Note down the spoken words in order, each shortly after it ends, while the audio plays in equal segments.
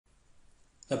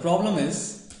The problem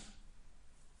is,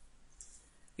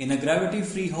 in a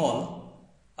gravity-free hall,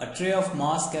 a tray of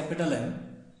mass capital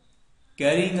M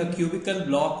carrying a cubical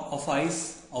block of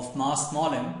ice of mass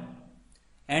small m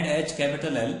and H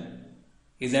capital L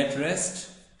is at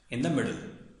rest in the middle.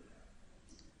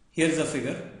 Here is a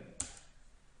figure.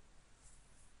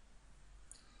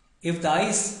 If the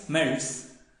ice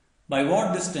melts, by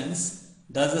what distance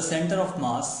does the center of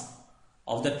mass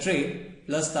of the tray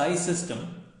plus the ice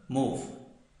system move?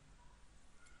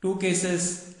 Two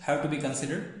cases have to be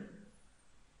considered.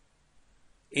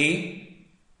 A.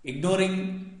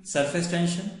 Ignoring surface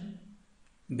tension.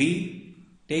 B.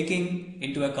 Taking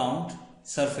into account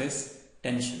surface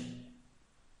tension.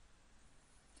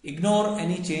 Ignore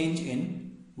any change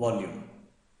in volume.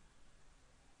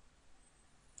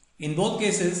 In both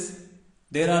cases,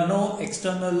 there are no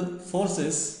external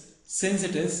forces since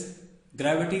it is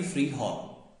gravity-free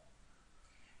hall.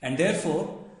 And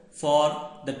therefore,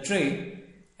 for the tray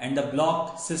and the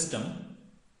block system,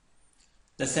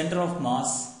 the center of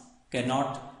mass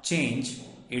cannot change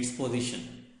its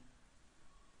position.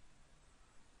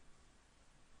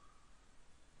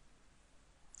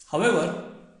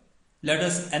 However, let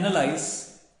us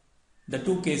analyze the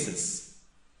two cases.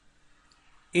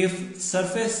 If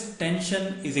surface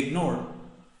tension is ignored,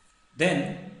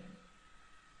 then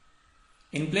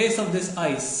in place of this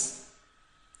ice,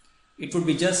 it would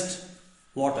be just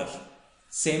water,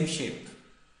 same shape.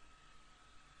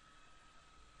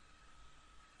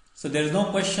 So there is no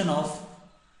question of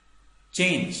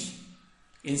change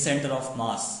in center of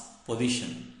mass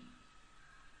position.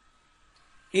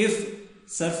 If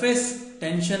surface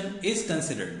tension is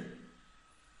considered,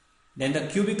 then the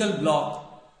cubical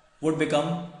block would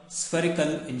become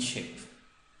spherical in shape.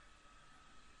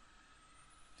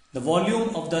 The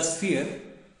volume of the sphere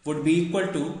would be equal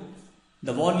to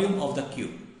the volume of the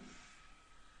cube.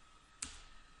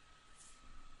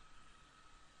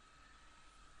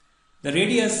 The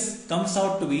radius comes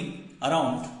out to be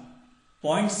around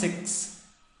 0.6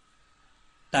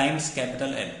 times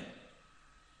capital L,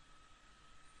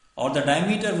 or the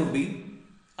diameter would be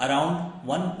around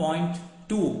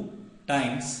 1.2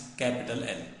 times capital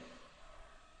L.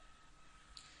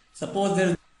 Suppose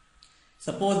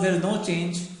there is no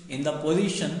change in the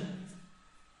position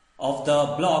of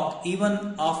the block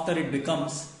even after it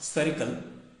becomes spherical,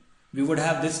 we would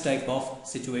have this type of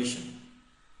situation.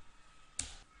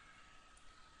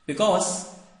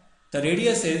 Because the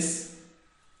radius is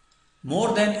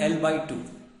more than L by 2,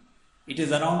 it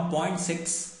is around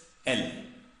 0.6 L.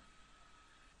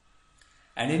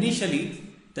 And initially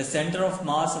the center of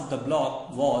mass of the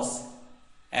block was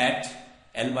at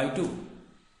L by 2.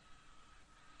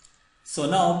 So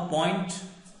now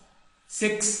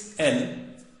 0.6 L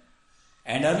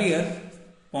and earlier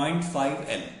 0.5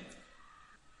 L.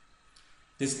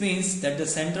 This means that the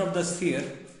center of the sphere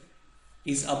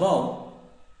is above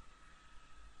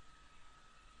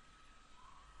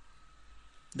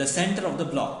the center of the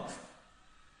block,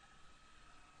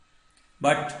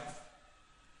 but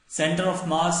center of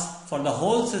mass for the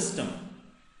whole system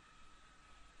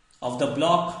of the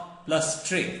block plus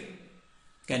tray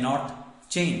cannot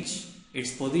change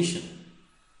its position,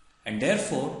 and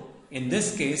therefore in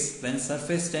this case, when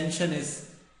surface tension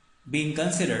is being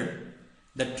considered,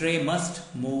 the tray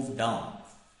must move down.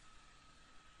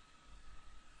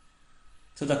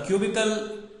 So the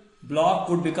cubical block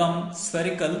would become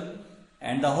spherical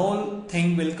and the whole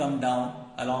thing will come down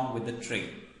along with the tray,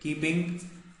 keeping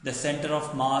the center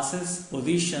of mass's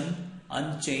position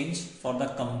unchanged for the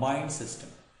combined system.